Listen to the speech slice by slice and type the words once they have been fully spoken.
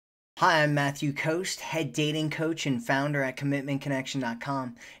Hi, I'm Matthew Coast, head dating coach and founder at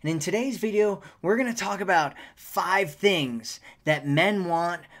CommitmentConnection.com. And in today's video, we're going to talk about 5 things that men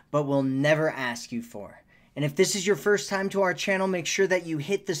want but will never ask you for. And if this is your first time to our channel, make sure that you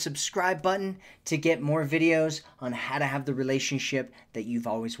hit the subscribe button to get more videos on how to have the relationship that you've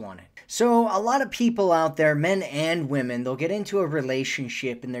always wanted. So a lot of people out there, men and women, they'll get into a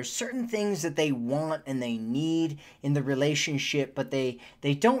relationship and there's certain things that they want and they need in the relationship, but they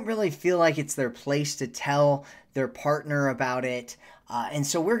don't really feel like it's their place to tell their partner about it. And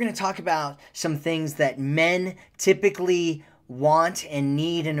so we're going to talk about some things that men typically want and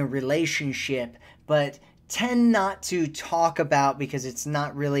need in a relationship, but tend not to talk about because it's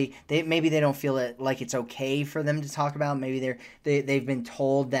not really, maybe they don't feel it like it's okay for them to talk about. Maybe they've been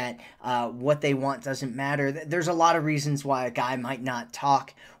told that what they want doesn't matter. There's a lot of reasons why a guy might not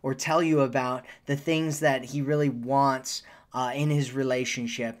talk or tell you about the things that he really wants in his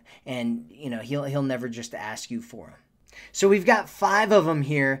relationship, and he'll never just ask you for them. So we've got 5 of them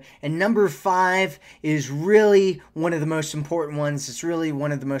here, and number 5 is really one of the most important ones. It's really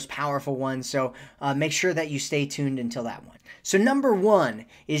one of the most powerful ones, so make sure that you stay tuned until that one. So number 1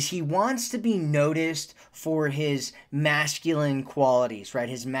 is he wants to be noticed for his masculine qualities, right?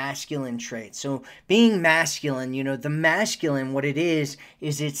 His masculine traits. So being masculine, the masculine, what it is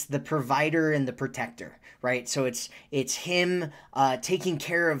it's the provider and the protector, right? So it's him taking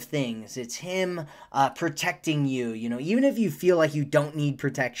care of things. It's him protecting you, even if you feel like you don't need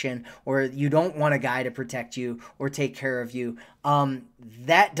protection or you don't want a guy to protect you or take care of you,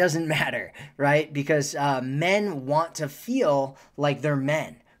 that doesn't matter, right? Because men want to feel like they're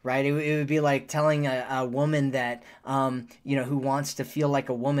men. Right? It would be like telling a woman that, who wants to feel like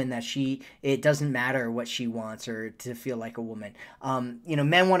a woman that it doesn't matter what she wants or to feel like a woman.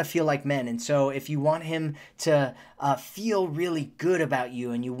 Men want to feel like men. And so if you want him to feel really good about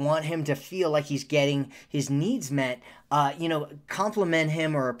you and you want him to feel like he's getting his needs met, compliment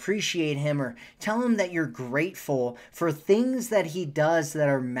him or appreciate him or tell him that you're grateful for things that he does that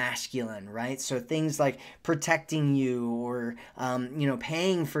are masculine, right? So things like protecting you or,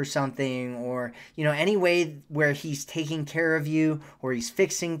 paying for something or, any way where he's taking care of you or he's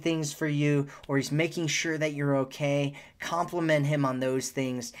fixing things for you or he's making sure that you're okay. Compliment him on those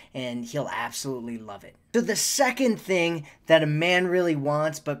things and he'll absolutely love it. So the second thing that a man really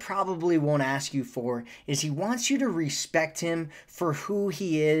wants but probably won't ask you for is he wants you to respect him for who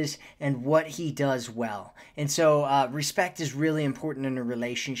he is and what he does well. And so respect is really important in a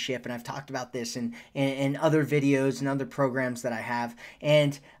relationship, and I've talked about this in other videos and other programs that I have.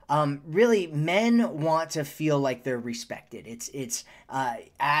 And really, men want to feel like they're respected. It's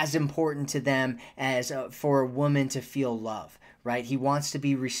as important to them as for a woman to feel love. Right? He wants to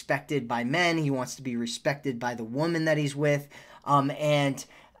be respected by men. He wants to be respected by the woman that he's with.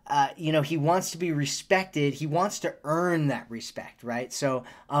 He wants to be respected. He wants to earn that respect, right? So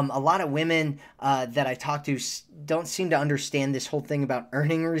a lot of women that I talk to don't seem to understand this whole thing about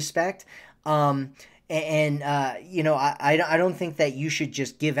earning respect. I don't think that you should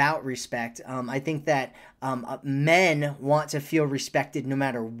just give out respect. I think that men want to feel respected no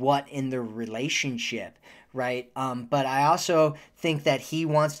matter what in their relationship, right? But I also think that he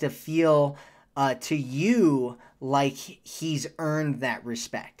wants to feel to you like he's earned that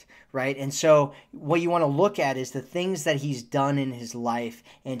respect, right? And so what you want to look at is the things that he's done in his life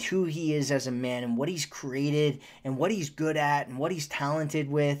and who he is as a man and what he's created and what he's good at and what he's talented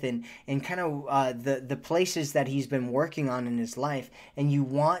with and kind of the places that he's been working on in his life. And you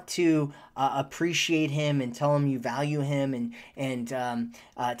want to appreciate him and tell him you value him and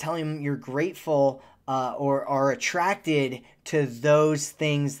tell him you're grateful or are attracted to those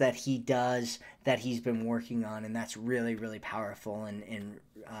things that he does that he's been working on. And that's really, really powerful and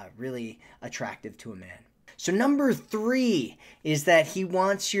really attractive to a man. So number 3 is that he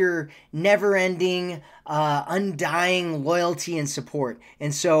wants your never-ending, undying loyalty and support.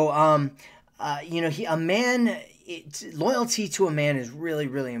 And so, loyalty to a man is really,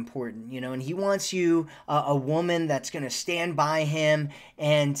 really important, and he wants you, a woman that's going to stand by him.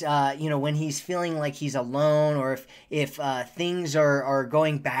 And, when he's feeling like he's alone or if things are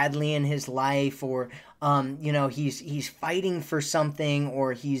going badly in his life or, he's fighting for something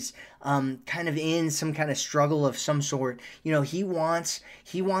or he's kind of in some kind of struggle of some sort, he wants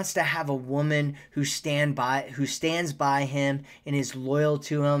to have a woman who stands by him and is loyal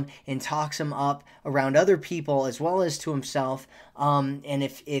to him and talks him up around other people as well as to himself. And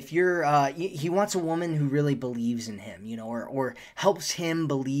if you're, he wants a woman who really believes in him, or helps him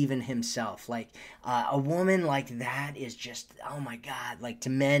believe in himself. Like, a woman like that is just, oh my God, like to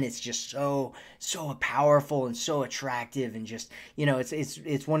men, it's just so powerful and so attractive, and just, you know,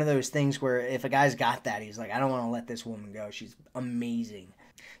 it's one of those things where if a guy's got that, he's like, I don't want to let this woman go. She's amazing.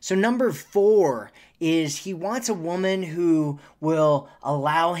 So number 4 is he wants a woman who will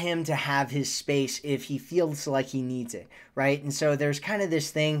allow him to have his space if he feels like he needs it, right? And so there's kind of this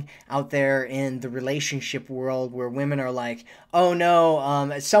thing out there in the relationship world where women are like, oh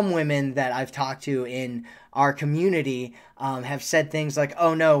no, some women that I've talked to in our community have said things like,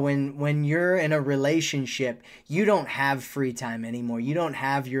 oh no, when you're in a relationship, you don't have free time anymore. You don't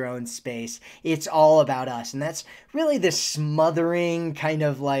have your own space. It's all about us. And that's really this smothering kind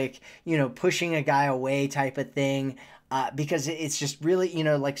of like, you know, pushing a guy away type of thing. Because it's just really, you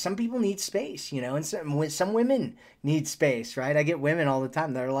know, like some people need space, you know, and some women need space, right? I get women all the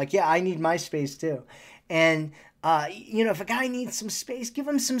time that are like, yeah, I need my space too. And you know, if a guy needs some space, give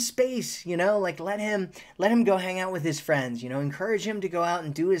him some space, you know, like let him go hang out with his friends, you know, encourage him to go out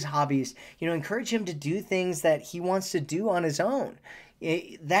and do his hobbies, you know, encourage him to do things that he wants to do on his own.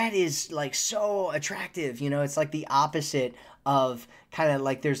 That is like so attractive, you know. It's like the opposite of kind of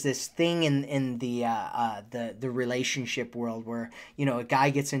like there's this thing in the relationship world where, you know, a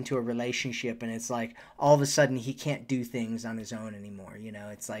guy gets into a relationship and it's like all of a sudden he can't do things on his own anymore. You know,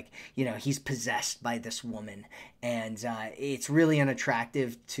 it's like, you know, he's possessed by this woman, and it's really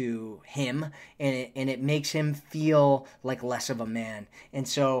unattractive to him, and it makes him feel like less of a man. And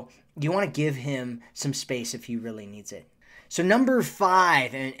so you want to give him some space if he really needs it. So number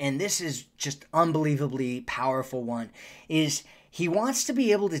 5, and this is just unbelievably powerful one, is he wants to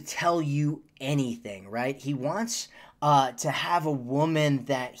be able to tell you anything, right? He wants to have a woman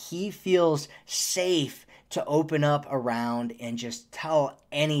that he feels safe to open up around and just tell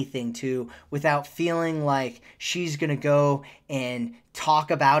anything to without feeling like she's going to go and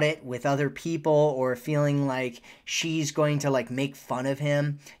talk about it with other people, or feeling like she's going to like make fun of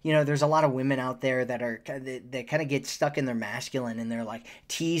him. You know, there's a lot of women out there that kind of get stuck in their masculine, and they're like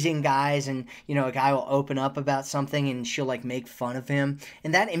teasing guys, and, you know, a guy will open up about something and she'll like make fun of him,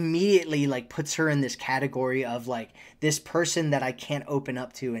 and that immediately like puts her in this category of like this person that I can't open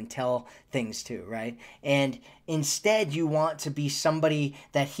up to and tell things to, right? And instead, you want to be somebody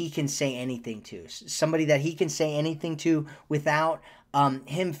that he can say anything to, somebody that he can say anything to without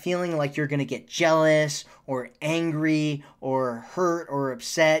him feeling like you're going to get jealous or angry or hurt or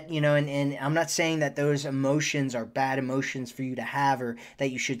upset, you know, and I'm not saying that those emotions are bad emotions for you to have, or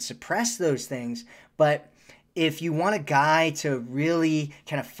that you should suppress those things, but if you want a guy to really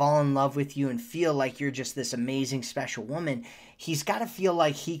kind of fall in love with you and feel like you're just this amazing, special woman, he's got to feel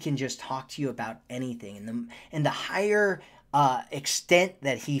like he can just talk to you about anything. And the higher extent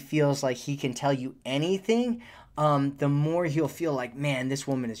that he feels like he can tell you anything, the more he'll feel like, man, this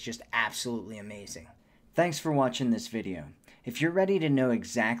woman is just absolutely amazing. Thanks for watching this video. If you're ready to know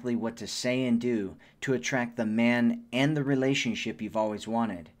exactly what to say and do to attract the man and the relationship you've always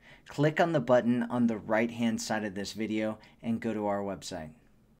wanted, click on the button on the right-hand side of this video and go to our website.